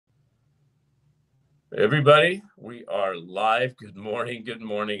Everybody, we are live. Good morning. Good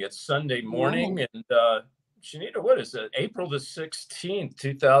morning. It's Sunday morning. Morning. And Shanita, what is it? April the 16th, Yes.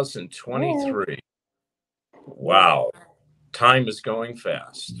 2023. Yeah. Wow. Time is going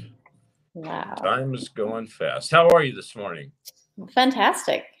fast. Wow. Time is going fast. How are you this morning?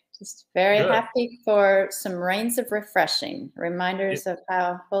 Fantastic. Just very Good. happy for some rains of refreshing, reminders of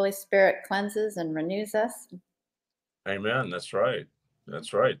how Holy Spirit cleanses and renews us. Amen. That's right.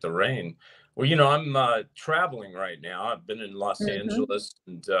 That's right. The rain. Well, I'm traveling right now. I've been in Los Mm-hmm. Angeles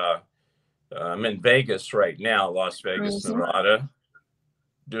and I'm in Vegas right now, Las Vegas, Mm-hmm. Nevada,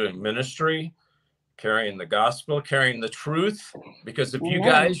 doing ministry, carrying the gospel, carrying the truth. Because if you Amen.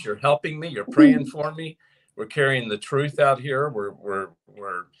 guys, you're helping me, you're praying for me, we're carrying the truth out here. We're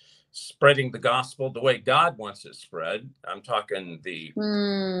spreading the gospel the way God wants it spread. I'm talking the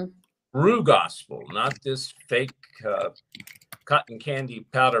Mm. true gospel, not this fake cotton candy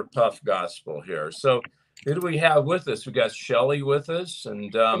powder puff gospel here. So who do we have with us? We got Shelly with us,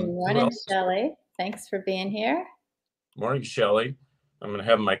 and Good who morning, else? Shelley. Thanks for being here. Morning, Shelly. I'm going to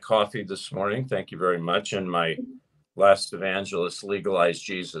have my coffee this morning. Thank you very much. And my Last Evangelist Legalized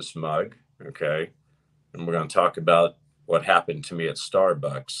Jesus mug. Okay. And we're going to talk about what happened to me at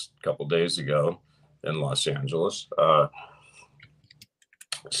Starbucks a couple days ago in Los Angeles.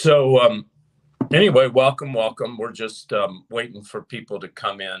 Anyway, welcome. We're just waiting for people to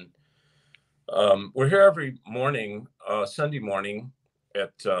come in. We're here every morning, Sunday morning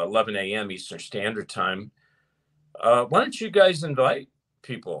at 11 a.m. Eastern Standard Time. Why don't you guys invite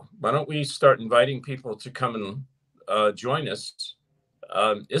people? Why don't we start inviting people to come and join us?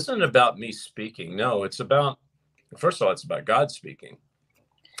 Isn't about me speaking. No, it's about, first of all, it's about God speaking.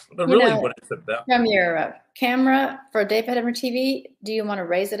 But You really know, what it's about. from your camera for David Hedmer TV, do you want to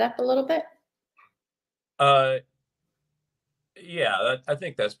raise it up a little bit? Uh, yeah, I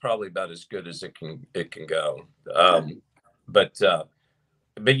think that's probably about as good as it can go. But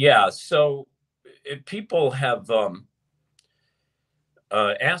yeah, so people have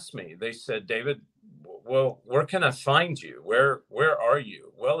asked me. They said, David, well, where can I find you? Where are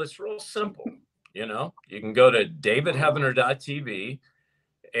you? Well, it's real simple. You can go to davidheavener.tv,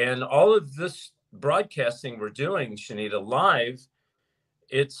 and all of this broadcasting we're doing, Shanita, live,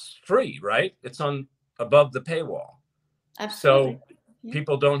 it's free, right? It's on above the paywall. Absolutely. So Yeah.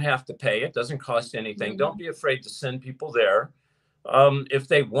 people don't have to pay. It doesn't cost anything. Don't Mm-hmm. be afraid to send people there. If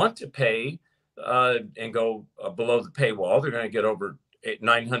they want to pay and go below the paywall, they're going to get over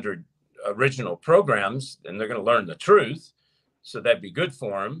 900 original programs, and they're going to learn the truth. So that'd be good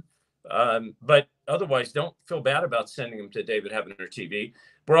for them. But otherwise, don't feel bad about sending them to David Heavener TV.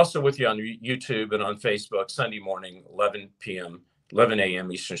 We're also with you on YouTube and on Facebook Sunday morning, 11 p.m., 11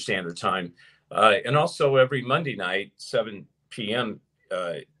 a.m. Eastern Standard Time. And also every Monday night, 7 p.m.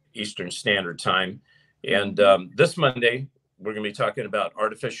 Eastern Standard Time. And this Monday, we're going to be talking about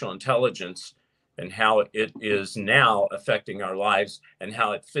artificial intelligence and how it is now affecting our lives and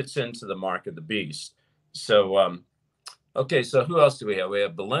how it fits into the mark of the beast. So, okay, so who else do we have? We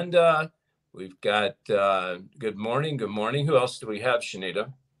have Belinda. We've got good morning. Good morning. Who else do we have,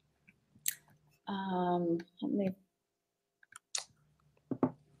 Shanita? Let me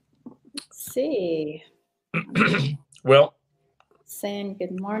see. Well, Saying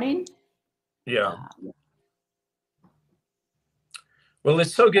good morning. yeah. Well,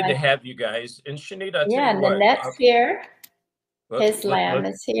 it's so good to have you guys. And Shanita, I'll tell you what. Nanette's here. His Look. Lamb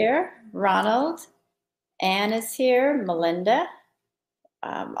is here. Ronald. Anne is here. Melinda.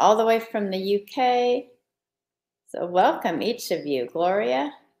 All the way from the UK. So welcome, each of you.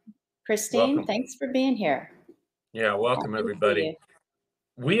 Gloria. Christine, Welcome. thanks for being here. Yeah, welcome, Happy to see everybody. you.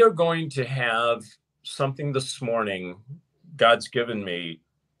 We are going to have something this morning God's given me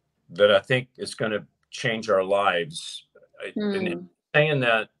that I think is going to change our lives. And saying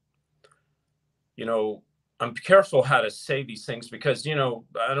that, I'm careful how to say these things because,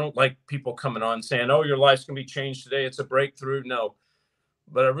 I don't like people coming on saying, oh, your life's going to be changed today. It's a breakthrough. No,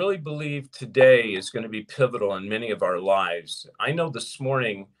 but I really believe today is going to be pivotal in many of our lives. I know this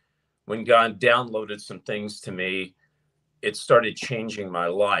morning when God downloaded some things to me, it started changing my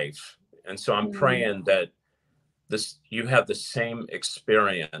life. And so I'm praying that you have the same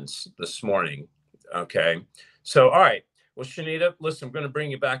experience this morning. Okay. So, all right. Well, Shanita, listen, I'm going to bring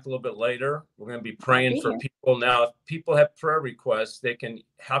you back a little bit later. We're going to be praying for people. Now, if people have prayer requests,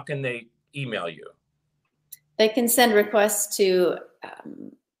 how can they email you? They can send requests to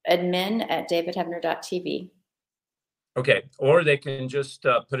admin@davidheavener.tv. Okay. Or they can just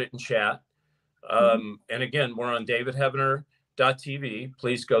put it in chat. And again, we're on davidheavener.tv.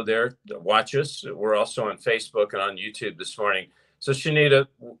 Please go there to watch us. We're also on Facebook and on YouTube this morning. So Shanita,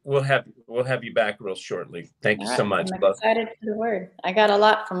 we'll have you back real shortly. Thank you so much. I'm excited for the word. I got a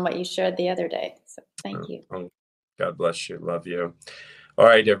lot from what you shared the other day. So thank you. God bless you. Love you. All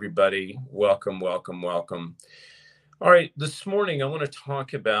right, everybody. Welcome, welcome, welcome. All right, this morning I want to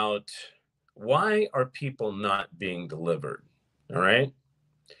talk about why are people not being delivered? All right.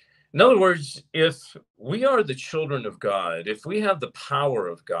 In other words, if we are the children of God, if we have the power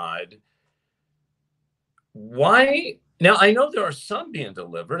of God, why? Now I know there are some being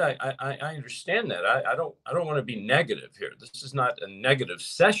delivered. I understand that. I don't want to be negative here. This is not a negative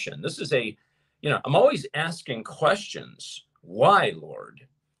session. This is I'm always asking questions. Why, Lord?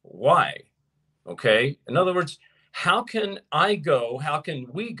 Why? Okay. In other words, how can I go? How can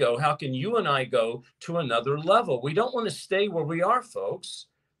we go? How can you and I go to another level? We don't want to stay where we are, folks.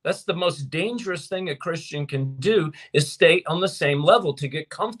 That's the most dangerous thing a Christian can do, is stay on the same level to get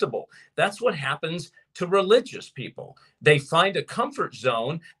comfortable. That's what happens to religious people. They find a comfort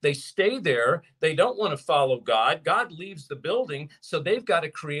zone. They stay there. They don't want to follow God. God leaves the building, so they've got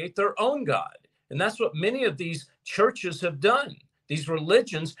to create their own God. And that's what many of these churches have done. These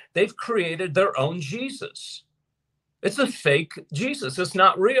religions, they've created their own Jesus. It's a fake Jesus. It's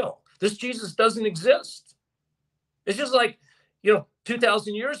not real. This Jesus doesn't exist. It's just like,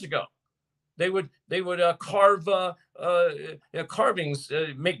 2,000 years ago, they would carve carvings,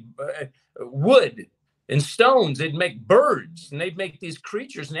 make wood and stones. They'd make birds, and they'd make these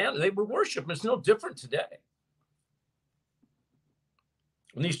creatures, and they would worship them. It's no different today.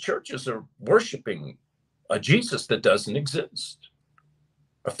 And these churches are worshiping a Jesus that doesn't exist.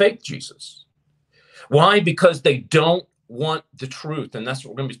 A fake Jesus. Why? Because they don't want the truth. And that's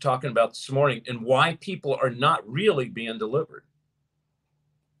what we're going to be talking about this morning, and why people are not really being delivered.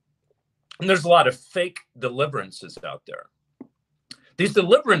 And there's a lot of fake deliverances out there. These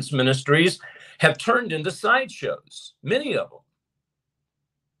deliverance ministries have turned into sideshows, many of them.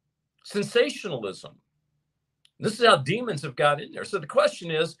 Sensationalism. This is how demons have got in there. So the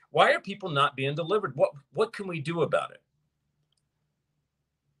question is, why are people not being delivered? What can we do about it?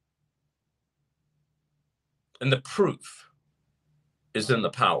 And the proof is in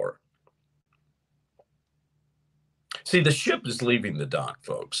the power. See, the ship is leaving the dock,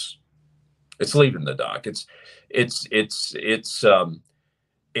 folks. It's leaving the dock. It's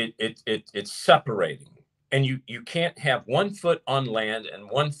separating, and you can't have 1 foot on land and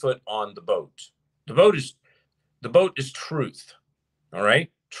 1 foot on the boat. The boat is truth. All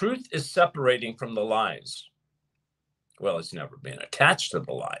right, truth is separating from the lies. Well, it's never been attached to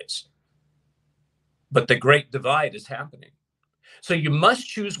the lies. But the great divide is happening. So you must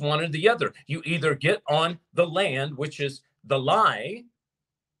choose one or the other. You either get on the land, which is the lie,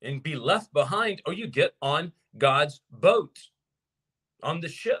 and be left behind, or you get on God's boat, on the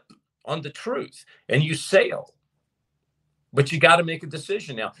ship, on the truth, and you sail. But you got to make a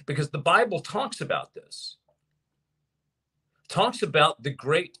decision now, because the Bible talks about this. Talks about the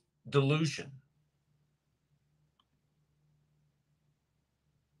great delusion.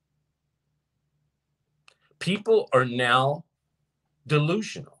 People are now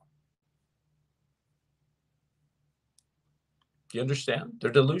delusional. Do you understand?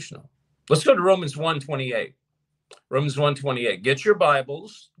 They're delusional. Let's go to Romans 1:28. Romans 1:28. Get your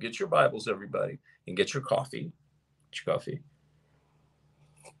Bibles, everybody, and get your coffee. Get your coffee.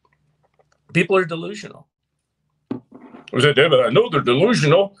 People are delusional. I said, David, I know they're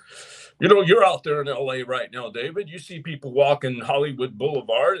delusional. You're out there in LA right now, David. You see people walking Hollywood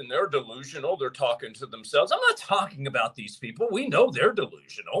Boulevard, and they're delusional. They're talking to themselves. I'm not talking about these people. We know they're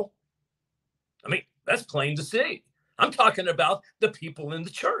delusional. I mean, that's plain to see. I'm talking about the people in the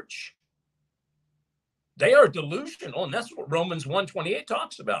church. They are delusional, and that's what Romans 1:28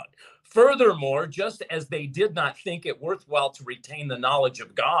 talks about. Furthermore, just as they did not think it worthwhile to retain the knowledge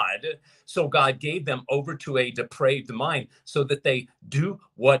of God, so God gave them over to a depraved mind, so that they do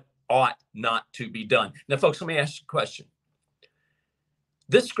what ought not to be done. Now, folks, let me ask you a question.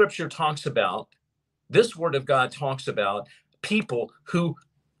 This scripture talks about, this word of God talks about people who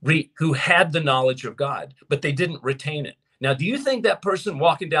had the knowledge of God, but they didn't retain it. Now, do you think that person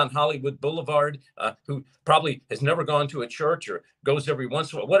walking down Hollywood Boulevard, who probably has never gone to a church or goes every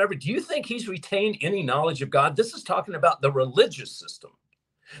once in a while, whatever, do you think he's retained any knowledge of God? This is talking about the religious system.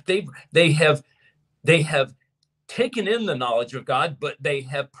 They have taken in the knowledge of God, but they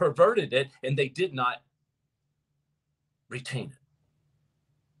have perverted it, and they did not retain it.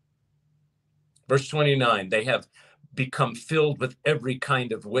 Verse 29, they have become filled with every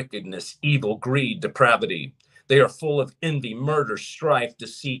kind of wickedness, evil, greed, depravity. They are full of envy, murder, strife,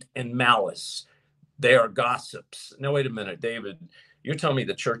 deceit, and malice. They are gossips. Now, wait a minute, David. You're telling me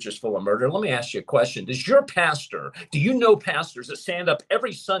the church is full of murder. Let me ask you a question. Do you know pastors that stand up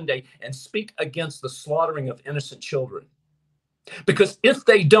every Sunday and speak against the slaughtering of innocent children? Because if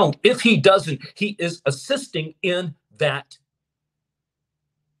he doesn't, he is assisting in that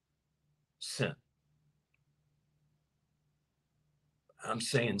sin. I'm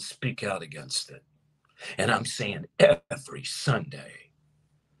saying speak out against it. And I'm saying every Sunday.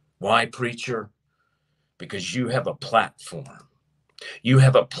 Why, preacher? Because you have a platform. You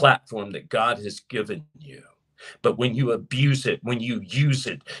have a platform that God has given you. But when you abuse it, when you use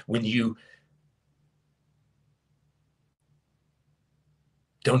it, when you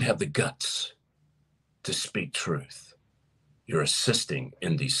don't have the guts to speak truth, you're assisting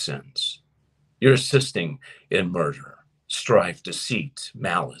in these sins. You're assisting in murder, strife, deceit,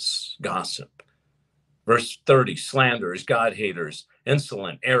 malice, gossip. Verse 30, slanderers, God haters,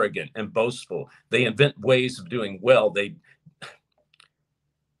 insolent, arrogant, and boastful. They invent ways of doing well.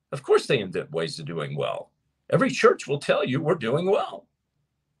 Of course they invent ways of doing well. Every church will tell you we're doing well.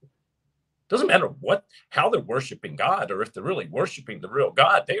 Doesn't matter how they're worshiping God or if they're really worshiping the real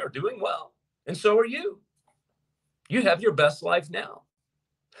God, they are doing well. And so are you. You have your best life now.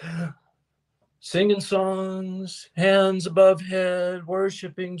 Singing songs, hands above head,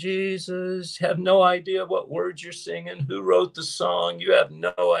 worshiping Jesus, have no idea what words you're singing, who wrote the song, you have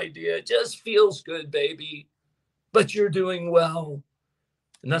no idea. It just feels good, baby, but you're doing well.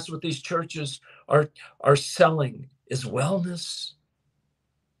 And that's what these churches are selling is wellness.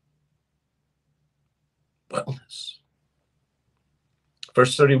 Wellness.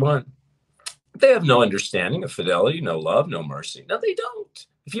 Verse 31, they have no understanding of fidelity, no love, no mercy. No, they don't.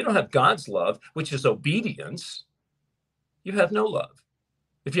 If you don't have God's love, which is obedience, you have no love.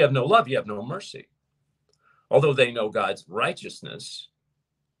 If you have no love, you have no mercy. Although they know God's righteousness,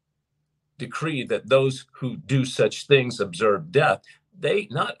 decree that those who do such things observe death, they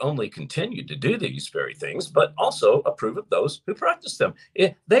not only continue to do these very things, but also approve of those who practice them.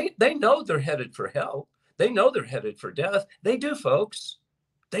 They know they're headed for hell. They know they're headed for death. They do, folks.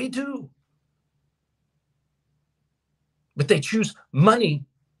 They do. But they choose money,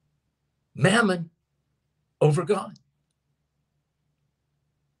 mammon, over God.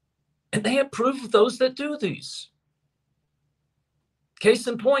 And they approve of those that do these. Case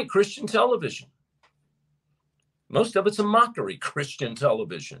in point, Christian television. Most of it's a mockery, Christian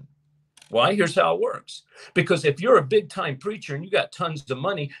television. Why? Here's how it works. Because if you're a big-time preacher and you got tons of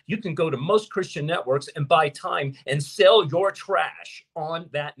money, you can go to most Christian networks and buy time and sell your trash on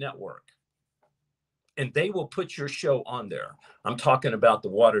that network. And they will put your show on there. I'm talking about the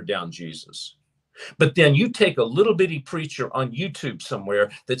watered-down Jesus. But then you take a little bitty preacher on YouTube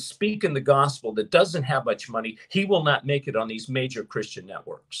somewhere that's speaking the gospel that doesn't have much money. He will not make it on these major Christian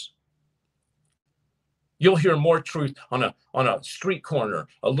networks. You'll hear more truth on a street corner,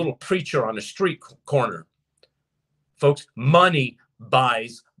 a little preacher on a street corner. Folks, money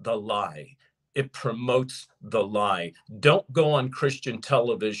buys the lie. It promotes the lie. Don't go on Christian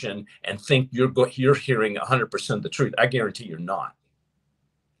television and think you're hearing 100% of the truth. I guarantee you're not.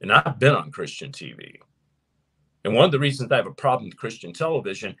 And I've been on Christian TV. And one of the reasons I have a problem with Christian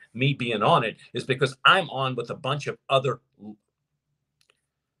television, me being on it, is because I'm on with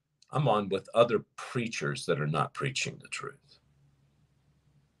other preachers that are not preaching the truth.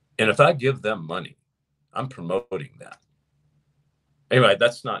 And if I give them money, I'm promoting that. Anyway,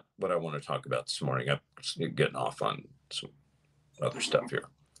 that's not what I want to talk about this morning. I'm getting off on some other stuff here.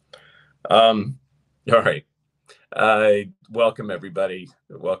 All right. Welcome, everybody.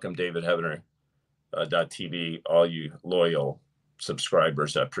 Welcome, David Heavener. .tv, all you loyal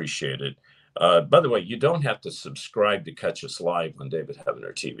subscribers, I appreciate it. By the way, you don't have to subscribe to catch us live on David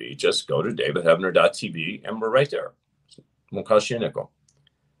Heavener TV. Just go to davidheavener.tv and we're right there. It won't cost you a nickel.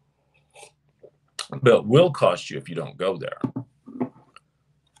 But it will cost you if you don't go there.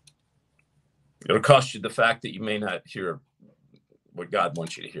 It'll cost you the fact that you may not hear what God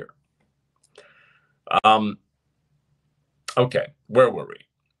wants you to hear. Okay, where were we?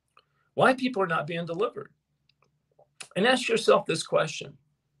 Why people are not being delivered? And ask yourself this question.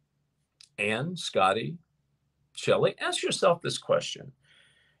 Ann, Scotty, Shelley, ask yourself this question.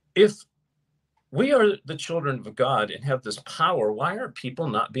 If we are the children of God and have this power, why are people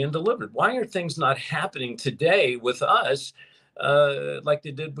not being delivered? Why are things not happening today with us like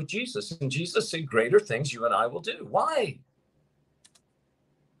they did with Jesus? And Jesus said, greater things you and I will do. Why?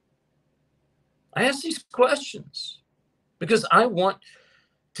 I ask these questions because I want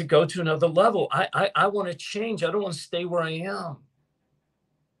to go to another level. I want to change. I don't want to stay where I am.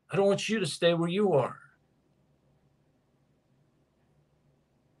 I don't want you to stay where you are.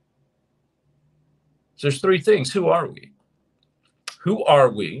 So there's three things. Who are we? Who are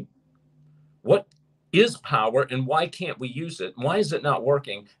we? What is power and why can't we use it? Why is it not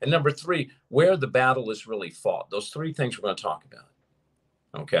working? And number three, where the battle is really fought. Those three things we're going to talk about.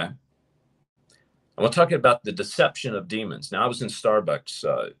 Okay. I want to talk about the deception of demons. Now, I was in Starbucks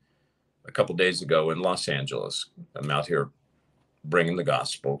a couple days ago in Los Angeles. I'm out here bringing the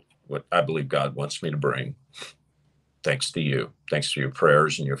gospel, what I believe God wants me to bring. Thanks to you. Thanks to your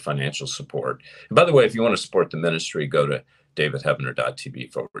prayers and your financial support. And by the way, if you want to support the ministry, go to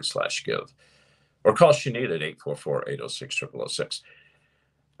davidheavener.tv/give or call Shanita at 844-806-0006.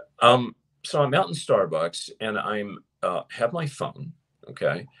 So I'm out in Starbucks and I'm have my phone,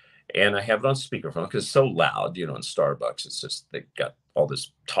 okay? And I have it on speakerphone because it's so loud, in Starbucks. It's just, they got all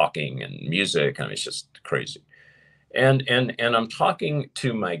this talking and music. I mean, it's just crazy. And I'm talking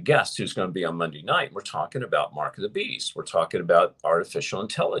to my guest who's going to be on Monday night. We're talking about Mark of the Beast. We're talking about artificial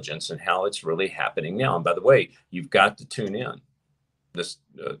intelligence and how it's really happening now. And by the way, you've got to tune in this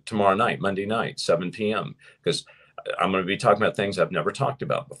tomorrow night, Monday night, 7 p.m. because I'm going to be talking about things I've never talked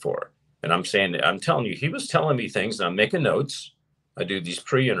about before. And I'm telling you, he was telling me things and I'm making notes. I do these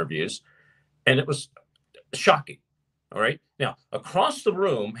pre-interviews and it was shocking. All right. Now, across the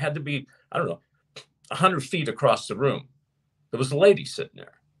room had to be, I don't know, 100 feet across the room, there was a lady sitting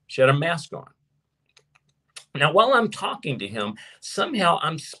there. She had a mask on. Now, while I'm talking to him, somehow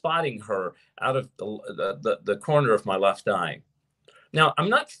I'm spotting her out of the corner of my left eye. Now, I'm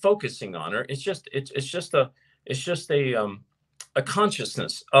not focusing on her. It's just a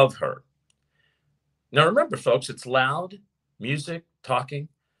consciousness of her. Now, remember, folks, it's loud music, talking,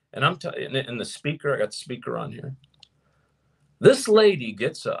 and in the speaker. I got the speaker on here. This lady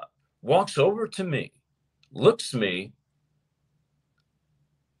gets up, walks over to me, looks me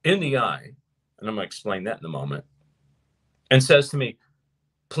in the eye, and I'm going to explain that in a moment, and says to me,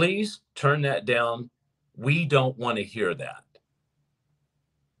 please turn that down. We don't want to hear that.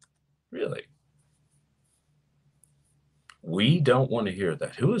 Really? We don't want to hear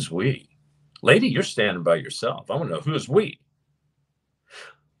that. Who is we? Lady, you're standing by yourself. I want to know, who is we?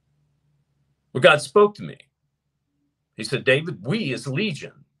 Well, God spoke to me. He said, David, we is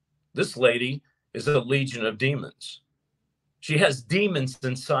legion. This lady is a legion of demons. She has demons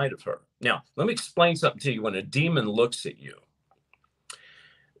inside of her. Now, let me explain something to you. When a demon looks at you,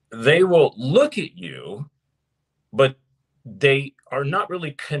 they will look at you, but they are not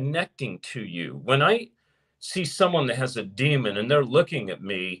really connecting to you. When I see someone that has a demon and they're looking at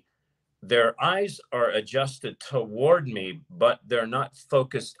me, their eyes are adjusted toward me, but they're not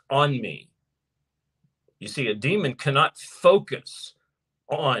focused on me. You see, a demon cannot focus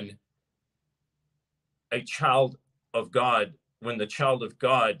on a child of God when the child of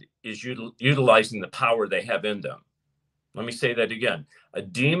God is utilizing the power they have in them. Let me say that again. A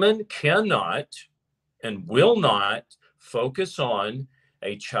demon cannot and will not focus on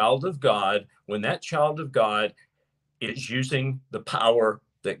a child of God when that child of God is using the power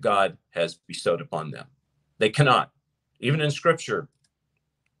that God has bestowed upon them. They cannot. Even in Scripture,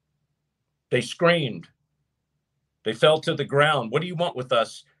 they screamed. They fell to the ground. What do you want with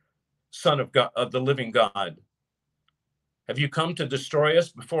us, Son of God, of the living God? Have you come to destroy us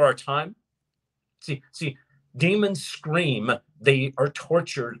before our time? See, demons scream. They are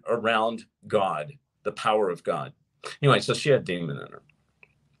tortured around God, the power of God. Anyway, so she had a demon in her.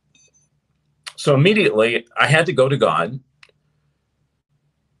 So immediately I had to go to God.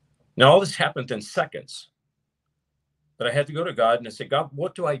 Now all this happened in seconds, but I had to go to God and I said, God,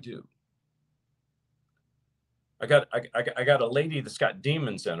 what do I do? I got a lady that's got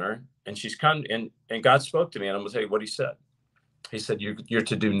demons in her, and she's come and God spoke to me, and I'm gonna tell you what he said. He said, you're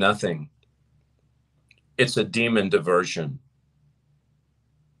to do nothing. It's a demon diversion.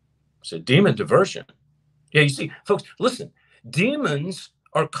 It's a demon diversion. Yeah, you see, folks, listen, demons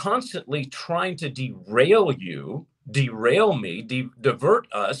are constantly trying to derail you, derail me,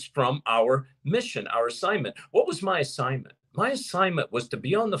 divert us from our mission, our assignment. What was my assignment? My assignment was to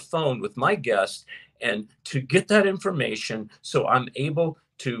be on the phone with my guest and to get that information so I'm able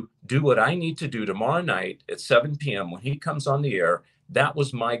to do what I need to do tomorrow night at 7 p.m. when he comes on the air. That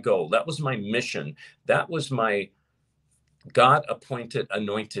was my goal. That was my mission. That was my God-appointed,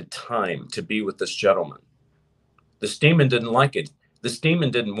 anointed time to be with this gentleman. This demon didn't like it. This demon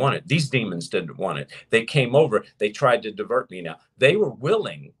didn't want it. These demons didn't want it. They came over. They tried to divert me now. They were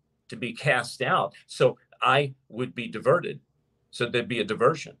willing to be cast out so I would be diverted. So there'd be a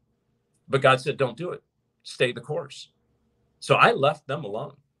diversion. But God said, don't do it. Stay the course. So I left them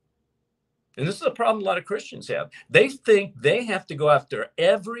alone. And this is a problem a lot of Christians have. They think they have to go after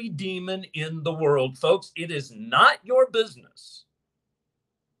every demon in the world. Folks, it is not your business.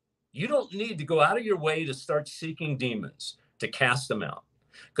 You don't need to go out of your way to start seeking demons. to cast them out,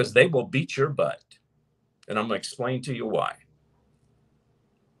 because they will beat your butt. And I'm going to explain to you why.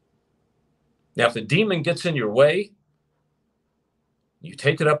 Now, if the demon gets in your way, you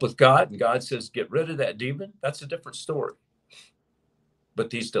take it up with God, and God says, get rid of that demon, that's a different story. But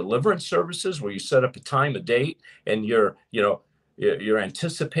these deliverance services where you set up a time, a date, and you're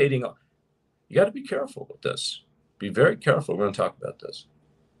anticipating, you got to be careful with this. Be very careful. We're going to talk about this.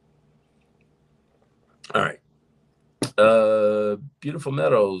 All right. Beautiful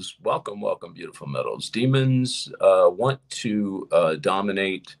Meadows. Welcome, Beautiful Meadows. Demons want to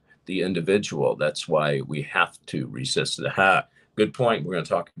dominate the individual. That's why we have to resist the Good point. We're going to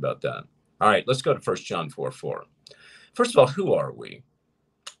talk about that. All right, let's go to 1 John 4:4. First of all, who are we?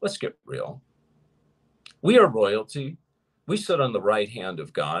 Let's get real. We are royalty. We sit on the right hand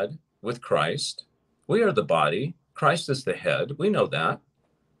of God with Christ. We are the body. Christ is the head. We know that.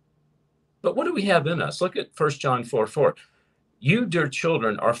 But what do we have in us? Look at 1 John 4:4. You, dear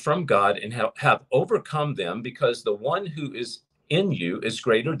children, are from God and have overcome them, because the one who is in you is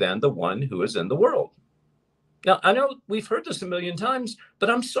greater than the one who is in the world. Now, I know we've heard this a million times, but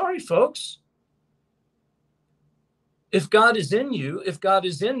I'm sorry, folks. If God is in you, if God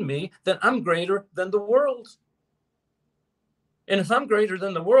is in me, then I'm greater than the world. And if I'm greater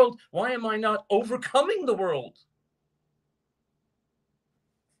than the world, why am I not overcoming the world?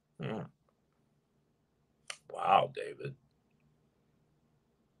 Wow, David.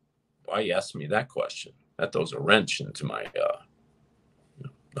 Why you asked me that question? That throws a wrench into my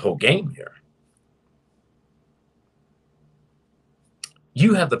the whole game here.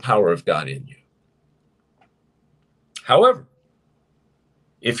 You have the power of God in you. However,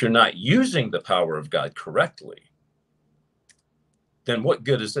 if you're not using the power of God correctly, then what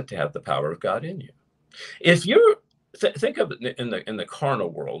good is it to have the power of God in you? If you're think of it in the carnal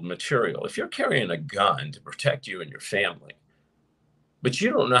world, material. If you're carrying a gun to protect you and your family, but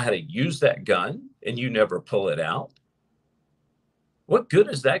you don't know how to use that gun and you never pull it out, what good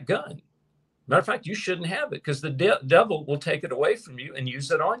is that gun? Matter of fact, you shouldn't have it, because the devil will take it away from you and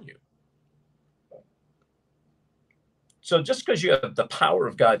use it on you. So just because you have the power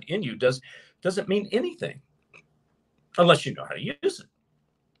of God in you doesn't mean anything unless you know how to use it.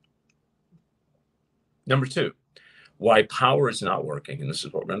 Number 2, why power is not working, and this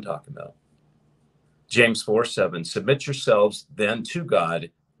is what we're going to talk about. James 4:7, submit yourselves then to God,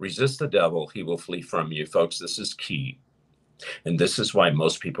 resist the devil, he will flee from you. Folks, this is key. And this is why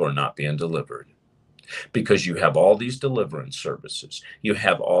most people are not being delivered. Because you have all these deliverance services. You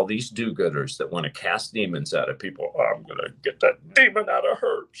have all these do-gooders that want to cast demons out of people. Oh, I'm going to get that demon out of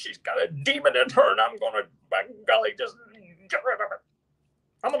her. She's got a demon in her, and I'm going to, by golly, just get rid of it.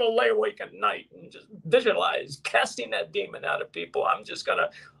 I'm going to lay awake at night and just visualize casting that demon out of people. I'm just going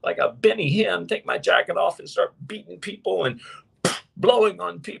to, like a Benny Hinn, take my jacket off and start beating people and blowing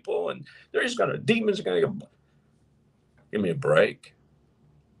on people. And they're just going to, demons are going to go. Give me a break.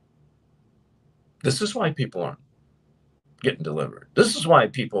 This is why people aren't getting delivered. This is why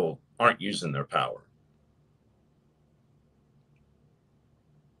people aren't using their power.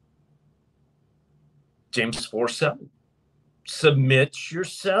 James 4:7. Submit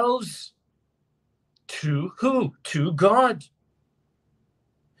yourselves to who? To God.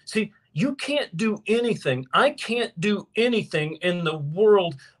 See, you can't do anything. I can't do anything in the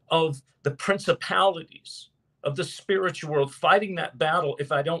world of the principalities, of the spiritual world, fighting that battle,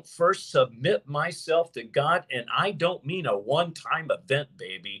 if I don't first submit myself to God. And I don't mean a one-time event,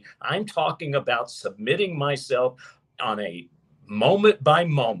 baby. I'm talking about submitting myself on a moment by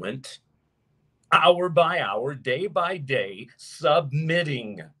moment, hour by hour, day by day,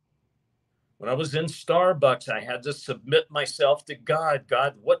 submitting. When I was in Starbucks, I had to submit myself to God.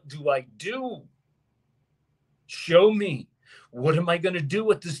 God, what do I do? Show me. What am I going to do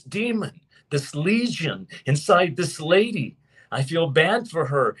with this demon, this legion inside this lady? I feel bad for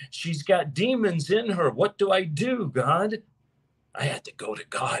her. She's got demons in her. What do I do, God? I had to go to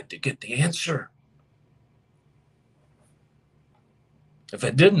God to get the answer. If I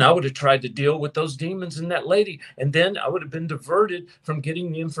didn't, I would have tried to deal with those demons in that lady. And then I would have been diverted from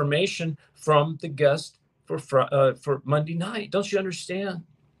getting the information from the guest for Monday night. Don't you understand?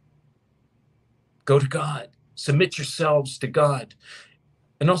 Go to God. Submit yourselves to God.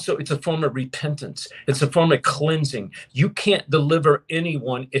 And also, it's a form of repentance. It's a form of cleansing. You can't deliver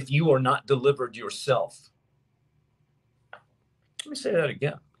anyone if you are not delivered yourself. Let me say that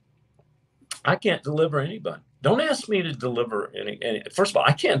again. I can't deliver anybody. Don't ask me to deliver any. First of all,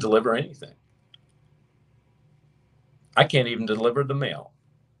 I can't deliver anything. I can't even deliver the mail.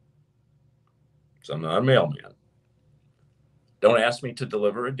 So I'm not a mailman. Don't ask me to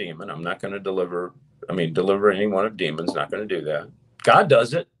deliver a demon. I'm not going to deliver deliver anyone of demons, not going to do that. God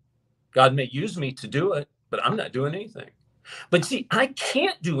does it. God may use me to do it, but I'm not doing anything. But see, I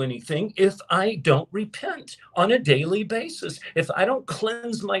can't do anything if I don't repent on a daily basis, if I don't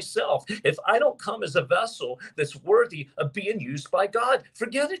cleanse myself, if I don't come as a vessel that's worthy of being used by God.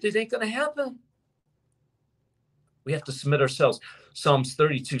 Forget it. It ain't going to happen. We have to submit ourselves. Psalms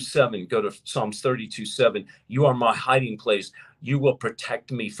 32:7. Go to Psalms 32:7. You are my hiding place. You will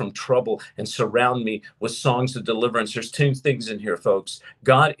protect me from trouble and surround me with songs of deliverance. There's two things in here, folks.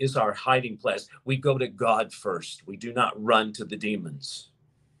 God is our hiding place. We go to God first. We do not run to the demons.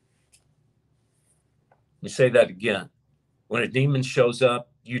 Let me say that again. When a demon shows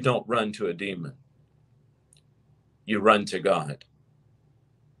up, you don't run to a demon. You run to God.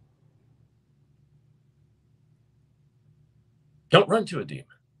 Don't run to a demon.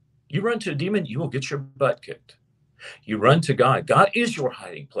 You run to a demon, you will get your butt kicked. You run to God. God is your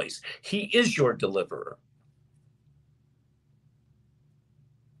hiding place. He is your deliverer.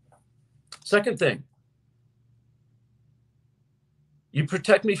 Second thing, you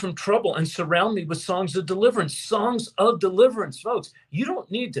protect me from trouble and surround me with songs of deliverance. Songs of deliverance, folks. You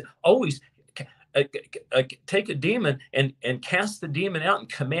don't need to always take a demon and cast the demon out and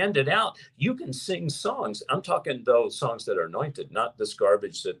command it out. You can sing songs. I'm talking those songs that are anointed, not this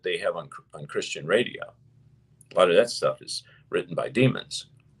garbage that they have on Christian radio. A lot of that stuff is written by demons.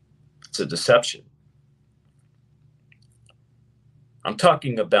 It's a deception. I'm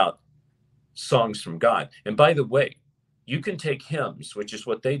talking about songs from God. And by the way, you can take hymns, which is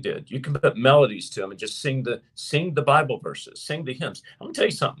what they did. You can put melodies to them and just sing the Bible verses, sing the hymns. I'm going to tell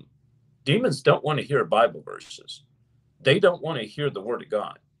you something. Demons don't want to hear Bible verses. They don't want to hear the word of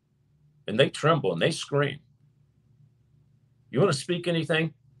God. And they tremble and they scream. You want to speak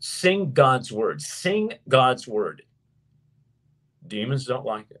anything? Sing God's word. Sing God's word. Demons don't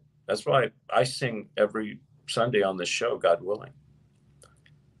like it. That's why I sing every Sunday on this show, God willing.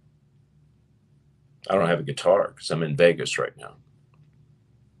 I don't have a guitar because I'm in Vegas right now.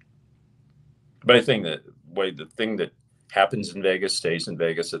 But I think that the thing that happens in Vegas stays in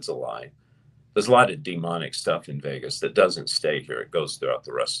Vegas. It's a lie. There's a lot of demonic stuff in Vegas that doesn't stay here. It goes throughout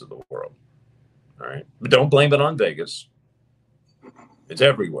the rest of the world. All right. But don't blame it on Vegas. It's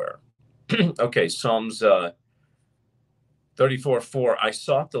everywhere. Okay. Psalms 34:4. I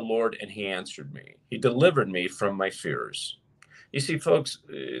sought the Lord and he answered me. He delivered me from my fears. You see, folks,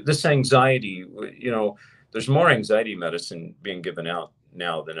 this anxiety, there's more anxiety medicine being given out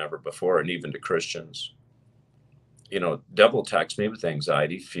now than ever before, and even to Christians. Devil attacks me with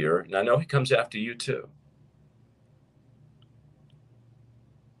anxiety, fear, and I know he comes after you too.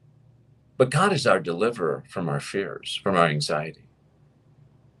 But God is our deliverer from our fears, from our anxiety.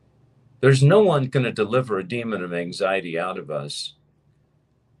 There's no one going to deliver a demon of anxiety out of us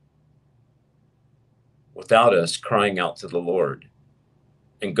without us crying out to the Lord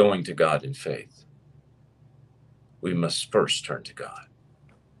and going to God in faith. We must first turn to God.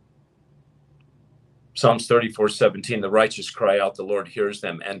 Psalms 34:17, the righteous cry out, the Lord hears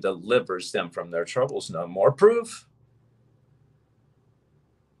them and delivers them from their troubles. No more proof.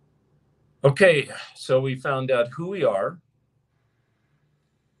 Okay, so we found out who we are.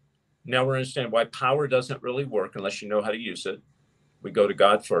 Now we understand why power doesn't really work unless you know how to use it. We go to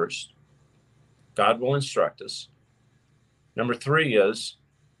God first. God will instruct us. Number 3 is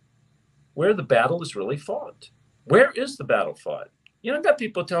where the battle is really fought. Where is the battle fought? I've got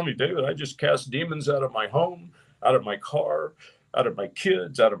people tell me, David, I just cast demons out of my home, out of my car, out of my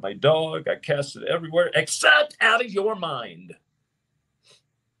kids, out of my dog. I cast it everywhere except out of your mind.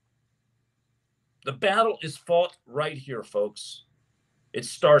 The battle is fought right here, folks. It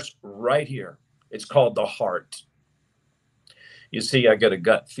starts right here. It's called the heart. You see, I get a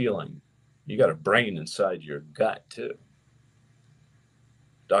gut feeling. You got a brain inside your gut too.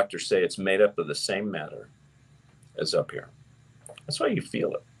 Doctors say it's made up of the same matter as up here. That's why you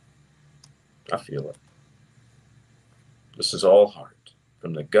feel it. I feel it. This is all heart.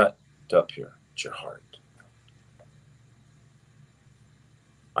 From the gut to up here. It's your heart.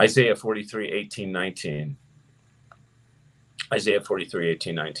 Isaiah 43:18-19. Isaiah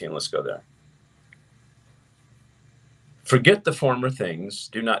 43:18-19. Let's go there. Forget the former things.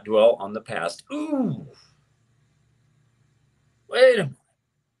 Do not dwell on the past. Ooh. Wait a minute.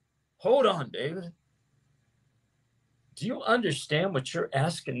 Hold on, David. Do you understand what you're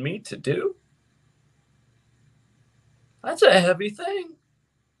asking me to do? That's a heavy thing.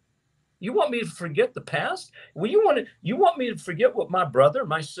 You want me to forget the past? Well, you want me to forget what my brother,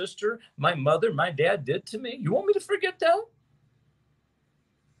 my sister, my mother, my dad did to me? You want me to forget that?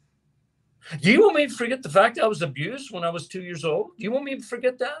 Do you want me to forget the fact that I was abused when I was 2 years old? Do you want me to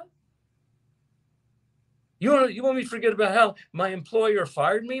forget that? You want me to forget about how my employer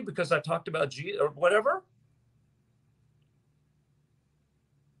fired me because I talked about Jesus or whatever?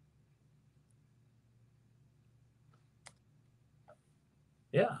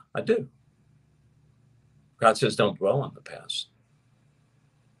 Yeah, I do. God says, don't dwell on the past.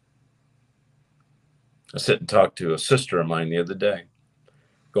 I sit and talked to a sister of mine the other day,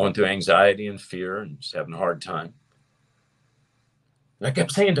 going through anxiety and fear and just having a hard time. And I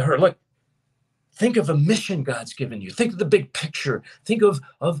kept saying to her, look, think of a mission God's given you. Think of the big picture. Think of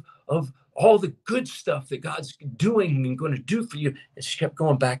all the good stuff that God's doing and going to do for you. And she kept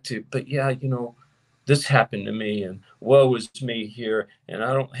going back to, but yeah, this happened to me, and woe is me here, and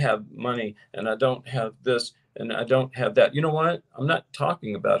I don't have money, and I don't have this, and I don't have that. You know what? I'm not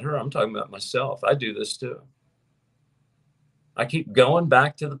talking about her. I'm talking about myself. I do this too. I keep going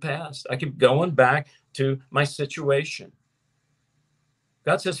back to the past. I keep going back to my situation.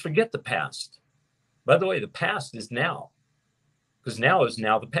 God says, forget the past. By the way, the past is now, because now is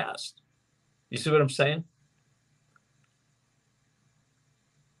now the past. You see what I'm saying?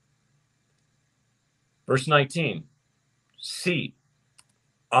 Verse 19, see,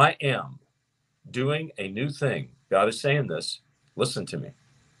 I am doing a new thing. God is saying this. Listen to me.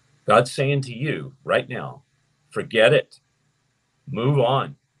 God's saying to you right now, forget it. Move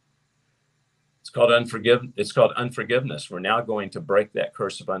on. It's called unforgiveness. We're now going to break that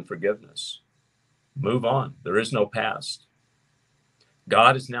curse of unforgiveness. Move on. There is no past.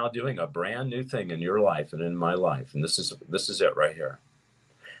 God is now doing a brand new thing in your life and in my life. And this is it right here.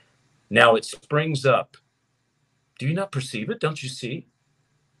 Now it springs up. Do you not perceive it? Don't you see?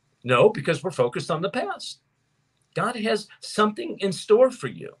 No, because we're focused on the past. God has something in store for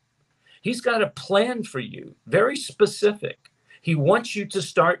you. He's got a plan for you, very specific. He wants you to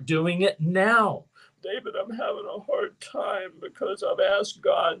start doing it now. David, I'm having a hard time because I've asked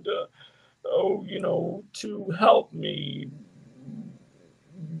God to help me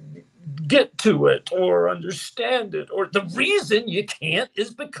get to it or understand it. Or the reason you can't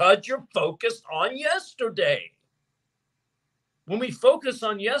is because you're focused on yesterday. When we focus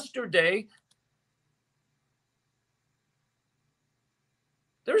on yesterday,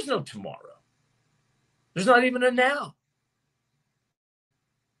 there's no tomorrow. There's not even a now.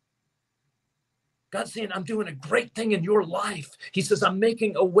 God's saying, I'm doing a great thing in your life. He says, I'm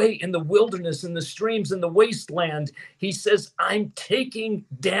making a way in the wilderness, in the streams, in the wasteland. He says, I'm taking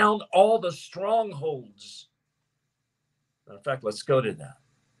down all the strongholds. In fact, let's go to that.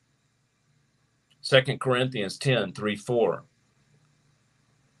 2 Corinthians 10, 3, 4.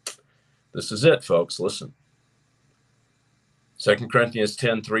 This is it, folks. Listen. 2 Corinthians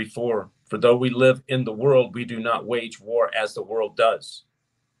 10, 3, 4. For though we live in the world, we do not wage war as the world does.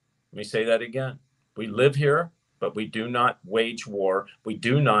 Let me say that again. We live here, but we do not wage war. We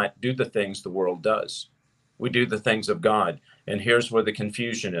do not do the things the world does. We do the things of God. And here's where the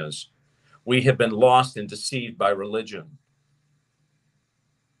confusion is. We have been lost and deceived by religion.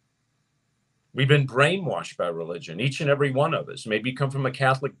 We've been brainwashed by religion, each and every one of us. Maybe you come from a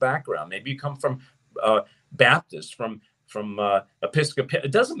Catholic background. Maybe you come from Baptist, from Episcopal.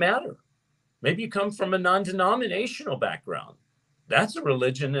 It doesn't matter. Maybe you come from a non-denominational background. That's a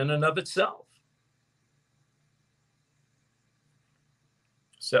religion in and of itself.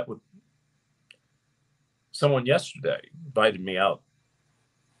 Sat with someone yesterday, invited me out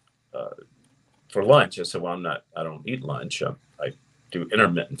for lunch. I said, well, I don't eat lunch. I do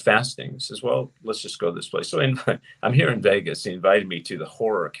intermittent fasting. He says, well, let's just go this place. So I'm here in Vegas. He invited me to the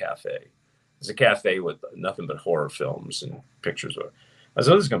Horror Cafe. It's a cafe with nothing but horror films and pictures of it. I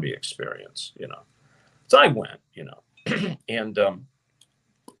said, this is going to be an experience, So I went, and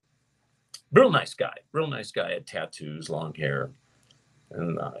real nice guy, had tattoos, long hair.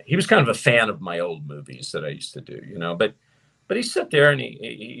 And he was kind of a fan of my old movies that I used to do, but he sat there and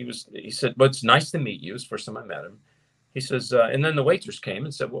he said, well, it's nice to meet you. It's the first time I met him. He says, and then the waitress came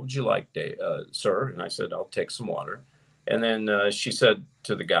and said, what would you like, sir? And I said, I'll take some water. And then she said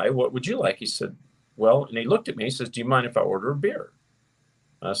to the guy, what would you like? He said, well, and he looked at me, he says, do you mind if I order a beer?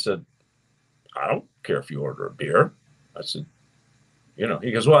 I said, I don't care if you order a beer. I said,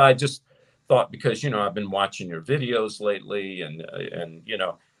 he goes, well, I just thought because, I've been watching your videos lately and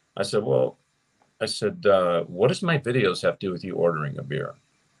I said, what does my videos have to do with you ordering a beer?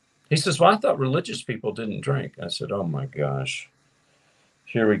 He says, well, I thought religious people didn't drink. I said, oh my gosh,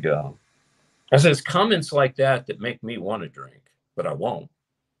 here we go. I said, it's comments like that make me want to drink, but I won't.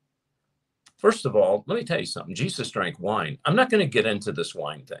 First of all, let me tell you something. Jesus drank wine. I'm not going to get into this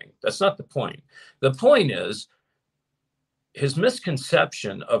wine thing. That's not the point. The point is his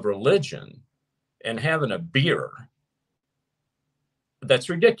misconception of religion and having a beer That's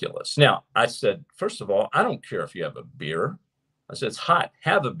ridiculous. Now, I said, first of all, I don't care if you have a beer. I said, it's hot.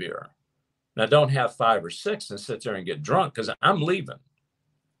 Have a beer. Now, don't have 5 or 6 and sit there and get drunk because I'm leaving.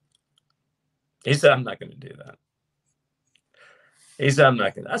 He said, I'm not going to do that. He said, I'm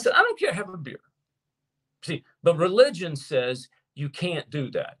not going to. I said, I don't care. Have a beer. See, but religion says you can't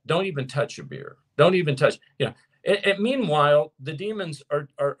do that. Don't even touch a beer. Don't even touch, And meanwhile, the demons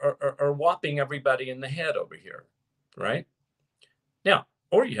are whopping everybody in the head over here, right? Now,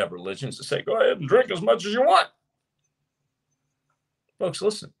 or you have religions that say, go ahead and drink as much as you want. Folks,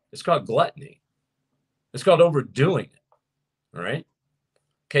 listen, it's called gluttony. It's called overdoing it, all right?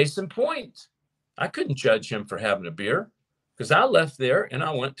 Case in point, I couldn't judge him for having a beer because I left there and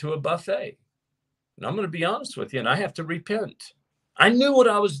I went to a buffet. And I'm going to be honest with you, and I have to repent. I knew what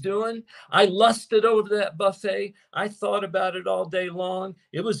I was doing. I lusted over that buffet. I thought about it all day long.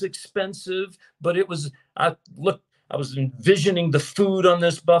 It was expensive, but I was envisioning the food on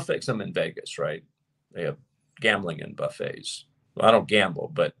this buffet because I'm in Vegas, right? They have gambling in buffets. Well, I don't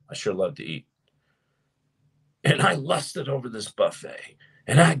gamble, but I sure love to eat. And I lusted over this buffet.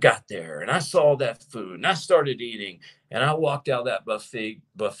 And I got there and I saw that food and I started eating and I walked out of that buffet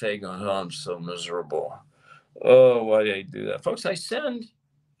going, oh, I'm so miserable. Oh, why did I do that? Folks, I sinned.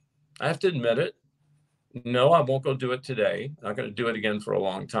 I have to admit it. No, I won't go do it today. I'm not going to do it again for a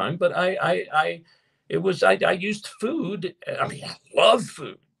long time. But I used food. I mean, I love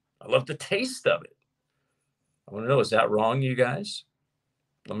food. I love the taste of it. I want to know, is that wrong, you guys?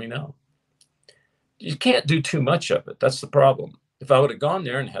 Let me know. You can't do too much of it. That's the problem. If I would have gone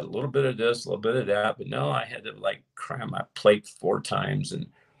there and had a little bit of this, a little bit of that, but no, I had to like cram my plate 4 times. And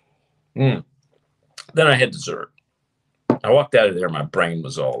then I had dessert. I walked out of there. My brain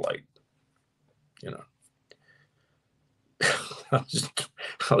was all like,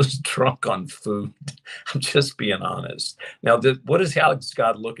 I was drunk on food. I'm just being honest. Now, how does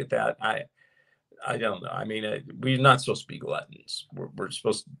God look at that? I don't know. I mean, we're not supposed to be gluttons. We're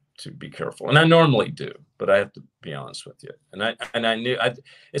supposed to be careful, and I normally do, but I have to be honest with you. And I knew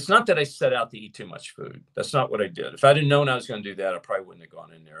it's not that I set out to eat too much food. That's not what I did. If I'd have known I was going to do that, I probably wouldn't have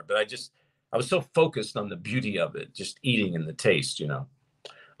gone in there. But I was so focused on the beauty of it, just eating and the taste,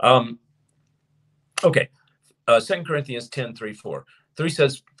 Okay. 2 Corinthians 10:3-4. 3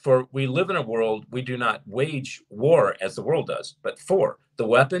 says, for we live in a world we do not wage war as the world does, but the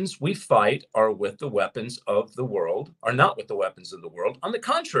weapons we fight are with the weapons of the world, are not with the weapons of the world. On the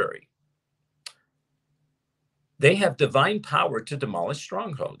contrary, they have divine power to demolish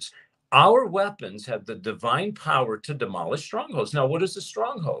strongholds. Our weapons have the divine power to demolish strongholds. Now, what is a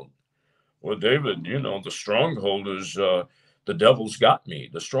stronghold? Well, David, the stronghold is the devil's got me.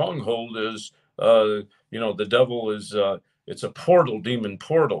 The stronghold is, the devil is, it's a demon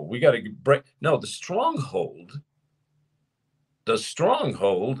portal. We got to break. No, the stronghold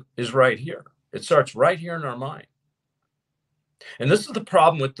is right here. It starts right here in our mind. And this is the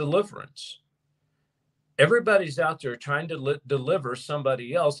problem with deliverance. Everybody's out there trying to deliver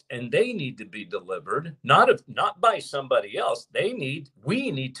somebody else, and they need to be delivered, not by somebody else.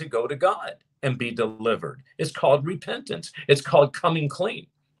 We need to go to God and be delivered. It's called repentance. It's called coming clean.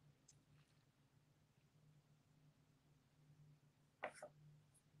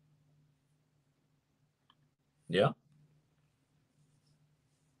 Yeah.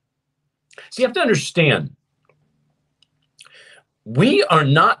 So you have to understand, we are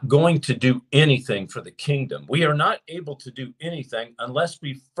not going to do anything for the kingdom. We are not able to do anything unless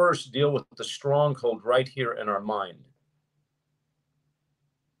we first deal with the stronghold right here in our mind.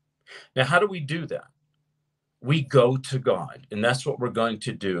 Now, how do we do that? We go to God, and that's what we're going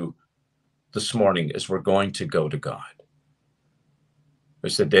to do this morning, is we're going to go to God. I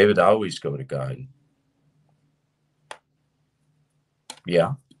said, David, I always go to God.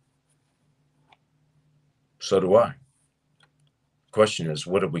 Yeah. So do I. Question is,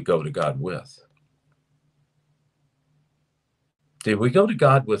 what did we go to God with? Did we go to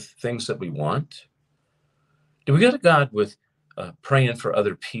God with things that we want? Did we go to God with praying for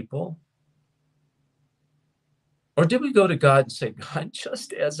other people? Or did we go to God and say, God,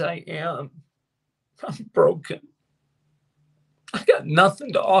 just as I am, I'm broken. I got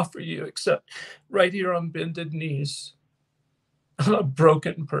nothing to offer you except right here on bended knees. I'm a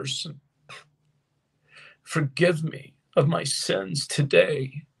broken person. Forgive me of my sins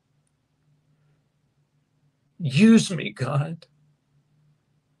today. Use me, God.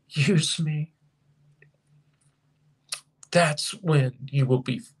 Use me. That's when you will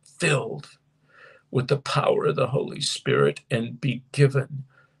be filled with the power of the Holy Spirit and be given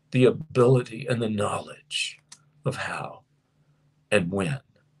the ability and the knowledge of how and when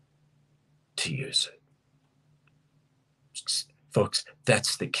to use it. Folks,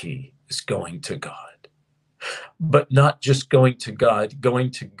 that's the key, is going to God. But not just going to God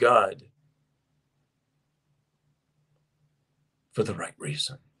for the right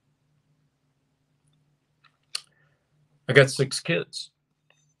reason. I got 6 kids.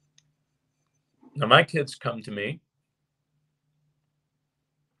 Now, my kids come to me.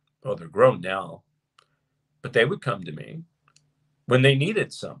 Well, they're grown now, but they would come to me when they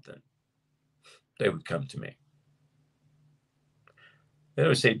needed something. They would come to me. They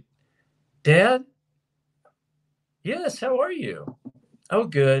would say, Dad, yes, how are you? Oh,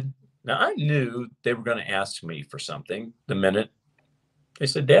 good. Now, I knew they were going to ask me for something the minute they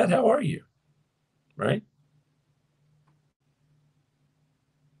said, Dad, how are you? Right?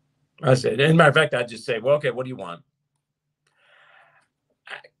 I said, as a matter of fact, I'd just say, well, okay, what do you want?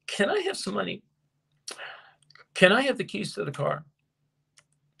 Can I have some money? Can I have the keys to the car?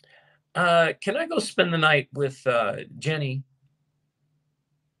 Can I go spend the night with Jenny?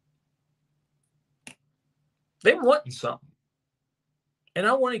 They want something. And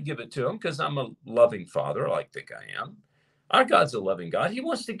I want to give it to them because I'm a loving father. I think I am. Our God's a loving God. He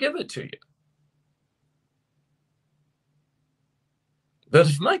wants to give it to you. But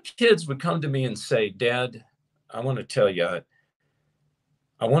if my kids would come to me and say, Dad, I want to tell you,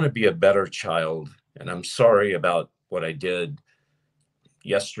 I want to be a better child. And I'm sorry about what I did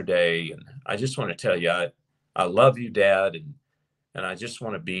yesterday. And I just want to tell you, I love you, Dad. And I just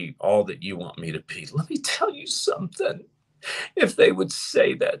want to be all that you want me to be. Let me tell you something. If they would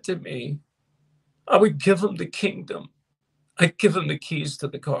say that to me, I would give them the kingdom. I'd give them the keys to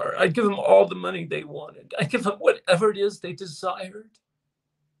the car. I'd give them all the money they wanted. I'd give them whatever it is they desired.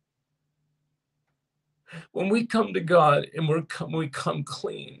 When we come to God and we come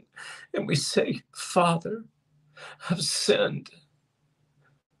clean and we say, Father, I've sinned.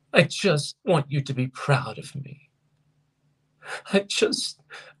 I just want you to be proud of me. I just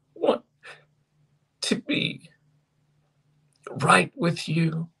want to be right with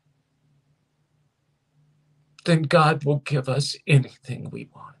you. Then God will give us anything we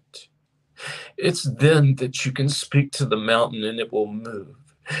want. It's then that you can speak to the mountain and it will move.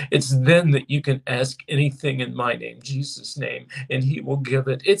 It's then that you can ask anything in my name, Jesus' name, and he will give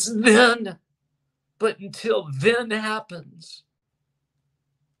it. It's then. But until then happens,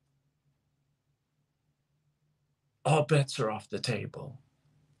 all bets are off the table.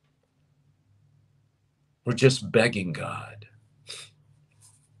 We're just begging God.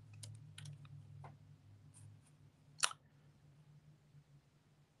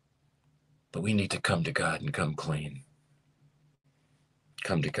 But we need to come to God and come clean.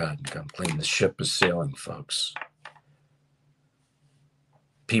 Come to God and come clean. The ship is sailing, folks.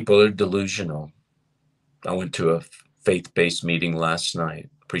 People are delusional. I went to a faith-based meeting last night.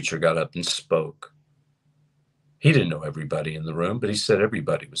 Preacher got up and spoke. He didn't know everybody in the room, but he said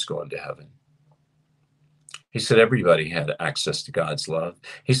everybody was going to heaven. He said everybody had access to God's love.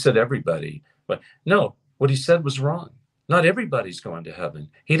 He said everybody. But no, what he said was wrong. Not everybody's going to heaven.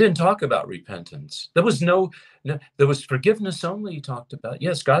 He didn't talk about repentance. There was there was forgiveness only he talked about.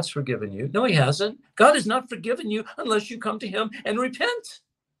 Yes, God's forgiven you. No, he hasn't. God has not forgiven you unless you come to him and repent.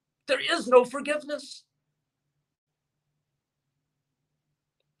 There is no forgiveness.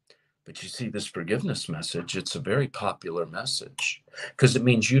 But you see, this forgiveness message, it's a very popular message because it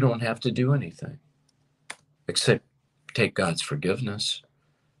means you don't have to do anything except take God's forgiveness,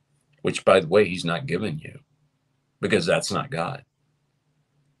 which, by the way, he's not given you because that's not God.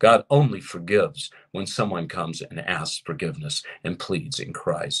 God only forgives when someone comes and asks forgiveness and pleads and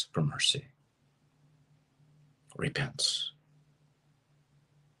cries for mercy. Repents.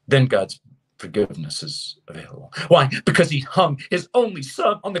 Then God's forgiveness is available. Why? Because he hung his only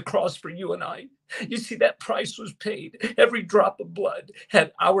son on the cross for you and I. You see, that price was paid. Every drop of blood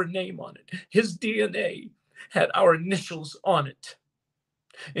had our name on it. His DNA had our initials on it.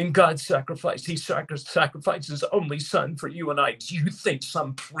 In God's sacrifice, he sacrificed his only son for you and I. Do you think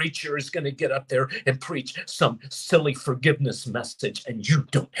some preacher is going to get up there and preach some silly forgiveness message and you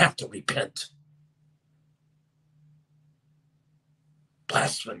don't have to repent?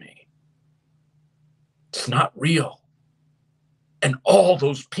 Blasphemy. It's not real. And all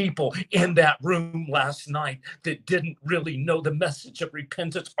those people in that room last night that didn't really know the message of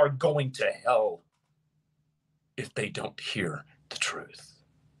repentance are going to hell if they don't hear the truth.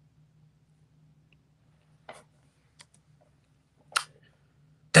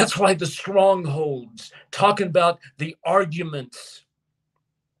 That's why the strongholds, talking about the arguments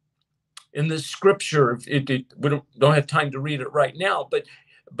in the scripture, we don't have time to read it right now, but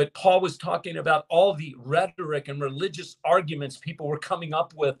But Paul was talking about all the rhetoric and religious arguments people were coming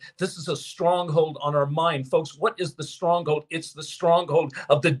up with. This is a stronghold on our mind. Folks, what is the stronghold? It's the stronghold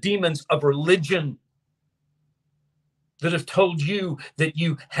of the demons of religion that have told you that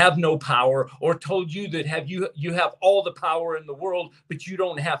you have no power, or told you that you have all the power in the world, but you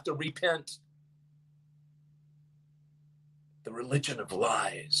don't have to repent. The religion of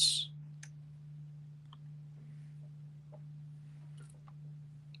lies.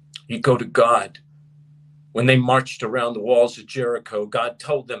 You go to God. When they marched around the walls of Jericho, God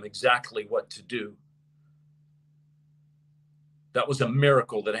told them exactly what to do. That was a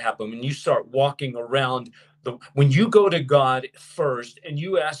miracle that happened. When you start walking around, when you go to God first and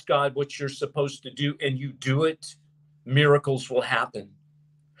you ask God what you're supposed to do and you do it, miracles will happen.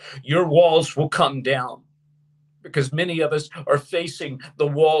 Your walls will come down, because many of us are facing the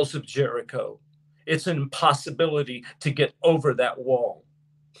walls of Jericho. It's an impossibility to get over that wall.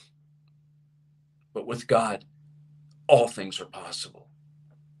 But with God, all things are possible.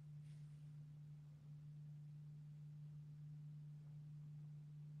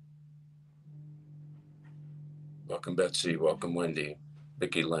 Welcome, Betsy. Welcome, Wendy.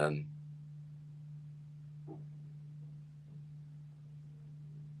 Vicki Lynn.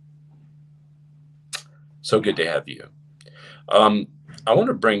 So good to have you. I want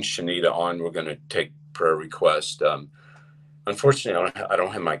to bring Shanita on. We're going to take prayer requests. Unfortunately, I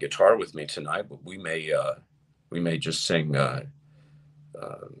don't have my guitar with me tonight, but we may just sing a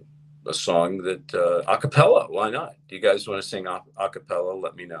song that a cappella. Why not? Do you guys want to sing a cappella?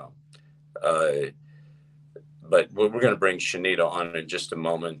 Let me know. But we're going to bring Shanita on in just a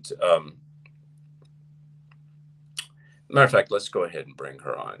moment. Matter of fact, let's go ahead and bring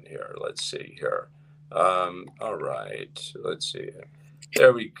her on here. Let's see here. All right. Let's see.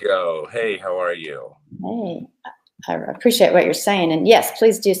 There we go. Hey, how are you? Hey, I appreciate what you're saying. And yes,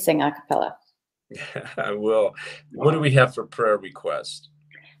 please do sing a cappella. I will. What do we have for prayer request?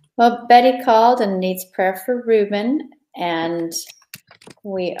 Well, Betty called and needs prayer for Reuben, and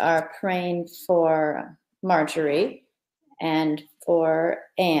we are praying for Marjorie and for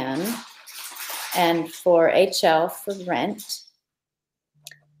Anne and for HL for rent.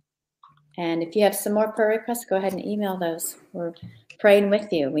 And if you have some more prayer requests, go ahead and email those. We're praying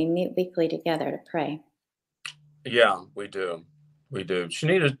with you. We meet weekly together to pray. Yeah, we do. We do.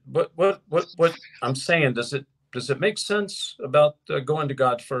 Shanita, what I'm saying, does it make sense about going to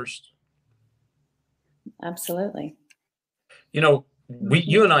God first? Absolutely. You know,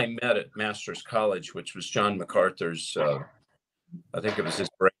 you and I met at Masters College, which was John MacArthur's, I think it was his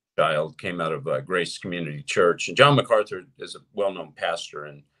brainchild, came out of Grace Community Church. And John MacArthur is a well-known pastor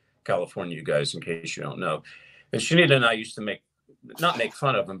in California, you guys, in case you don't know. And Shanita and I used to not make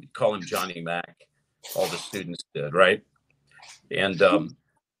fun of him, but call him Johnny Mac. All the students did, right? And I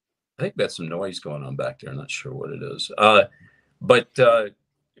think that's some noise going on back there. I'm not sure what it is. But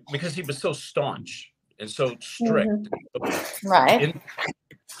because he was so staunch and so strict. Mm-hmm. Right.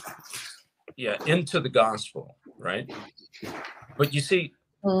 Into the gospel, right? But you see,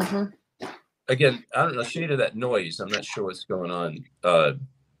 mm-hmm. Again, I don't know, Shanita, that noise, I'm not sure what's going on.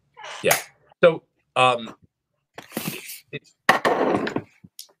 Yeah. So,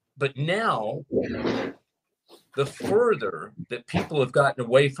 but now, the further that people have gotten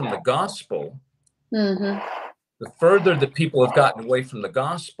away from the gospel, mm-hmm. the further that people have gotten away from the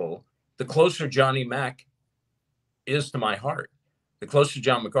gospel, the closer Johnny Mac is to my heart. The closer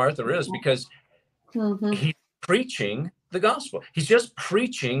John MacArthur is, because mm-hmm. he's preaching the gospel. He's just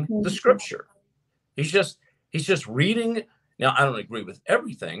preaching the scripture. He's just reading. Now, I don't agree with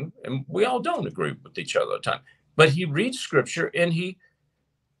everything, and we all don't agree with each other all the time, but he reads scripture and he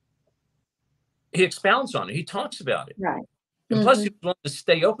expounds on it. He talks about it. Right. And plus, he was willing to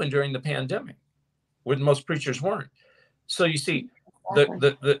stay open during the pandemic, when most preachers weren't. So you see,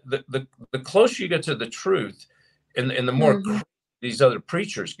 the closer you get to the truth, and the more these other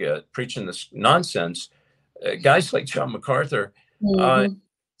preachers get preaching this nonsense, guys like John MacArthur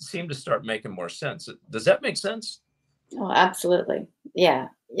seem to start making more sense. Does that make sense? Oh, absolutely. Yeah.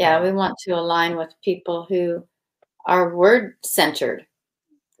 We want to align with people who are word centered,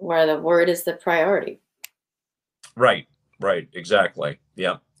 where the word is the priority. Right. Exactly.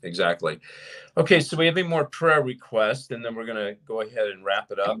 Yeah, exactly. Okay, so we have any more prayer requests, and then we're going to go ahead and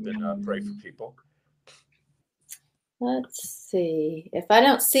wrap it up and pray for people. Let's see. If I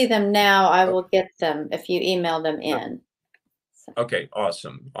don't see them now, I will get them if you email them in. Okay,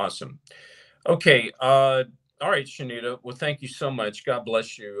 awesome. Okay, all right, Shanita. Well, thank you so much. God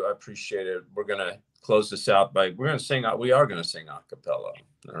bless you. I appreciate it. We're going to close this out we are going to sing a cappella.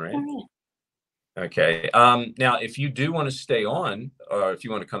 All right. Okay. Now, if you do want to stay on, or if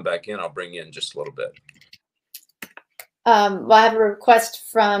you want to come back in, I'll bring you in just a little bit. Well, I have a request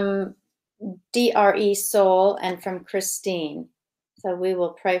from DRE Soul and from Christine. So we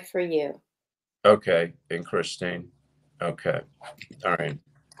will pray for you. Okay. And Christine. Okay. All right.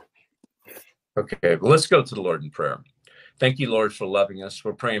 Okay. Well, let's go to the Lord in prayer. Thank you, Lord, for loving us.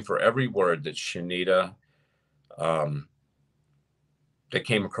 We're praying for every word that Shanita, that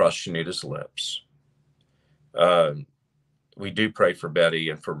came across Shanita's lips. We do pray for Betty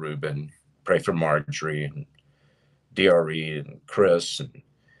and for Ruben, pray for Marjorie and DRE and Chris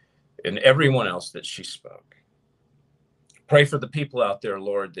and everyone else that she spoke. Pray for the people out there,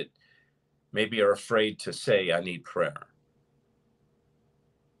 Lord, that maybe are afraid to say, I need prayer.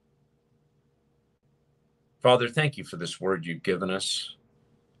 Father, thank you for this word you've given us.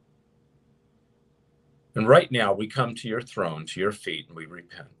 And right now we come to your throne, to your feet, and we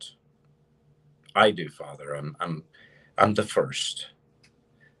repent. I do, Father. I'm the first.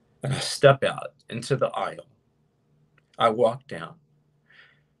 And I step out into the aisle. I walk down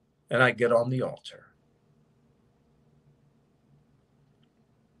and I get on the altar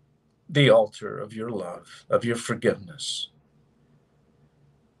of your love, of your forgiveness.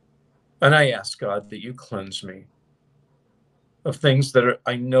 And I ask, God, that you cleanse me of things that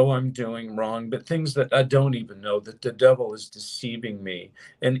I know I'm doing wrong, but things that I don't even know, that the devil is deceiving me.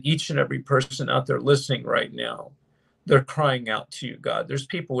 And each and every person out there listening right now, they're crying out to you, God. There's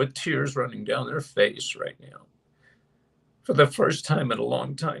people with tears running down their face right now for the first time in a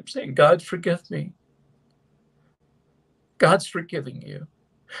long time, saying, God, forgive me. God's forgiving you.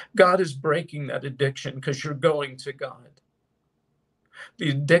 God is breaking that addiction because you're going to God.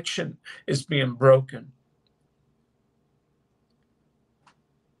 The addiction is being broken.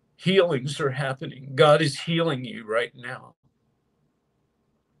 Healings are happening. God is healing you right now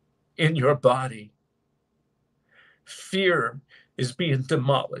in your body. Fear is being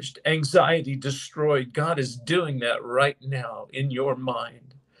demolished. Anxiety destroyed. God is doing that right now in your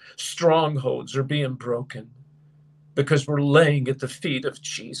mind. Strongholds are being broken because we're laying at the feet of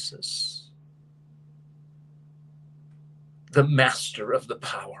Jesus, the master of the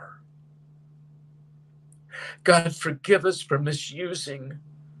power. God, forgive us for misusing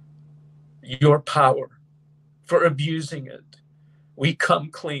your power, for abusing it. We come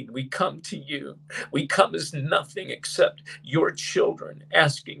clean. We come to you. We come as nothing except your children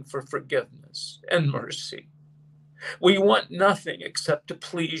asking for forgiveness and mercy. We want nothing except to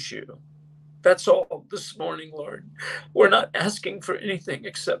please you. That's all this morning, Lord. We're not asking for anything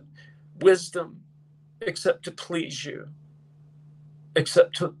except wisdom, except to please you,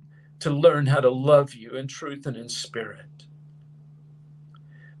 except to learn how to love you in truth and in spirit.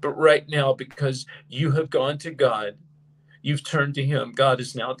 But right now, because you have gone to God, you've turned to him, God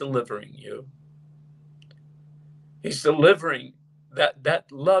is now delivering you. He's delivering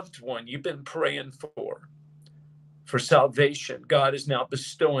that loved one you've been praying for salvation. God is now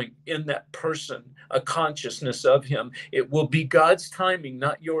bestowing in that person a consciousness of him. It will be God's timing,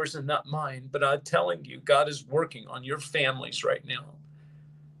 not yours and not mine. But I'm telling you, God is working on your families right now.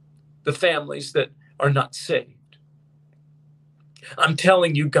 The families that are not saved. I'm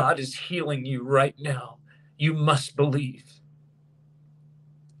telling you, God is healing you right now. You must believe.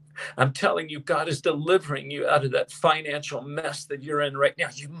 I'm telling you, God is delivering you out of that financial mess that you're in right now.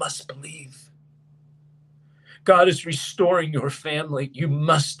 You must believe. God is restoring your family. You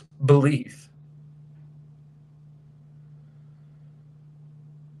must believe.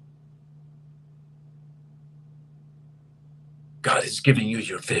 God is giving you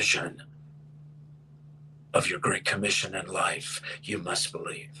your vision of your great commission in life. You must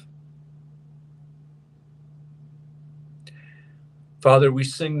believe. Father, we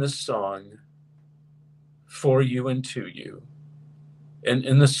sing this song for you and to you. And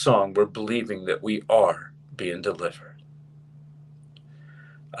in the song, we're believing that we are being delivered.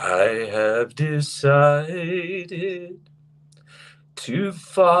 I have decided to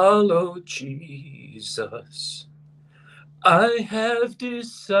follow Jesus. I have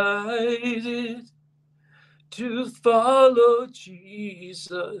decided to follow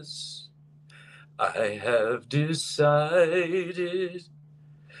Jesus. I have decided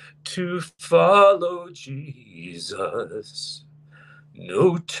to follow Jesus.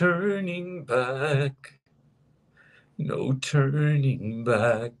 No turning back. No turning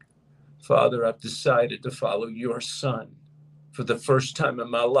back. Father, I've decided to follow your son for the first time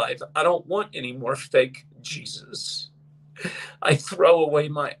in my life. I don't want any more fake Jesus. I throw away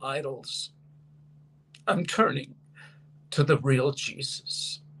my idols. I'm turning to the real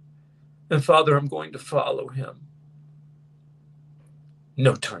Jesus. And Father, I'm going to follow him.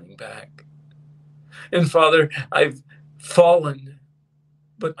 No turning back. And Father, I've fallen,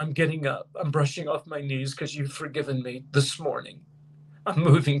 but I'm getting up. I'm brushing off my knees because you've forgiven me this morning. I'm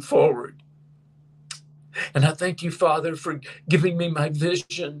moving forward. And I thank you, Father, for giving me my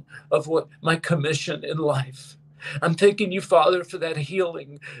vision of what my commission in life. I'm thanking you, Father, for that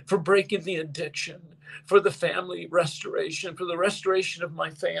healing, for breaking the addiction, for the family restoration, for the restoration of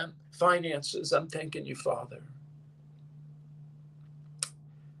my finances. I'm thanking you, Father.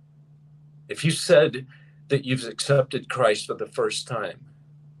 If you said that you've accepted Christ for the first time,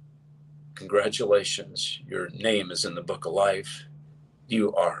 congratulations. Your name is in the book of life.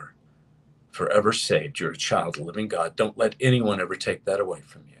 You are forever saved. You're a child of the living God. Don't let anyone ever take that away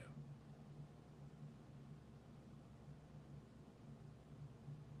from you.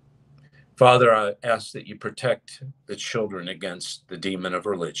 Father, I ask that you protect the children against the demon of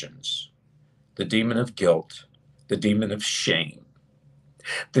religions, the demon of guilt, the demon of shame,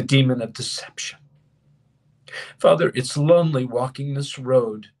 the demon of deception. Father, it's lonely walking this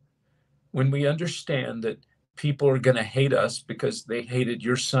road when we understand that people are going to hate us because they hated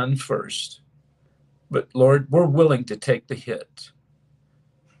your son first. But Lord, we're willing to take the hit.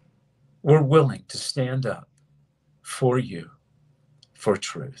 We're willing to stand up for you, for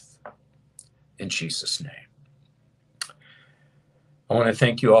truth. In Jesus' name. I want to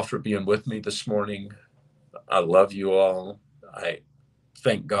thank you all for being with me this morning. I love you all. I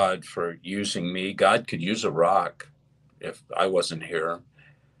thank God for using me. God could use a rock if I wasn't here,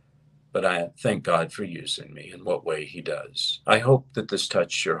 but I thank God for using me in what way he does. I hope that this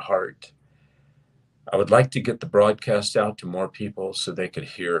touched your heart. I would like to get the broadcast out to more people so they could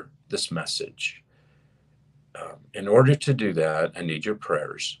hear this message. In order to do that, I need your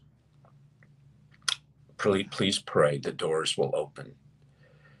prayers. Please pray the doors will open.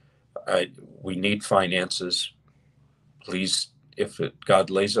 We need finances. Please, if God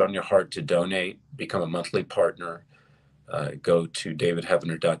lays it on your heart to donate, become a monthly partner. Go to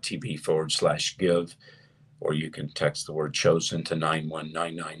davidheavener.tv/give, or you can text the word chosen to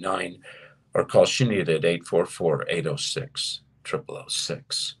 91999, or call Shanita at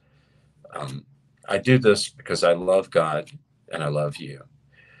 844-806-0006. I do this because I love God and I love you.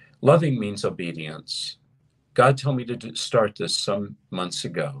 Loving means obedience. God told me to start this some months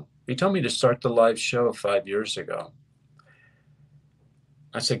ago. He told me to start the live show 5 years ago.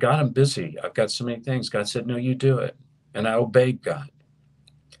 I said, God, I'm busy. I've got so many things. God said, no, you do it. And I obeyed God.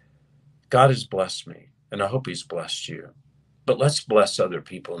 God has blessed me, and I hope he's blessed you. But let's bless other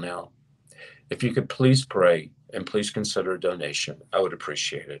people now. If you could please pray and please consider a donation, I would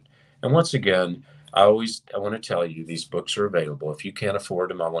appreciate it. And once again, I want to tell you these books are available. If you can't afford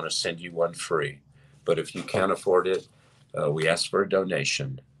them, I want to send you one free. But if you can't afford it, we ask for a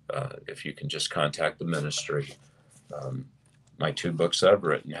donation. If you can just contact the ministry. My 2 books I've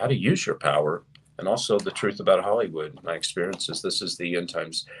written, How to Use Your Power, and also The Truth About Hollywood, my experiences. This is the End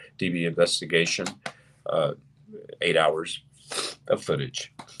Times DV investigation, 8 hours of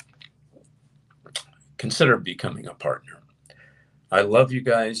footage. Consider becoming a partner. I love you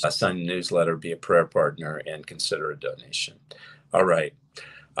guys. Sign the newsletter, be a prayer partner, and consider a donation. All right.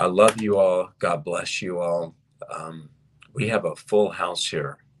 I love you all. God bless you all. We have a full house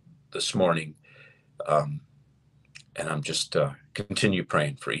here this morning. And I'm just continue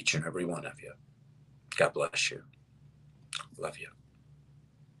praying for each and every one of you. God bless you. Love you.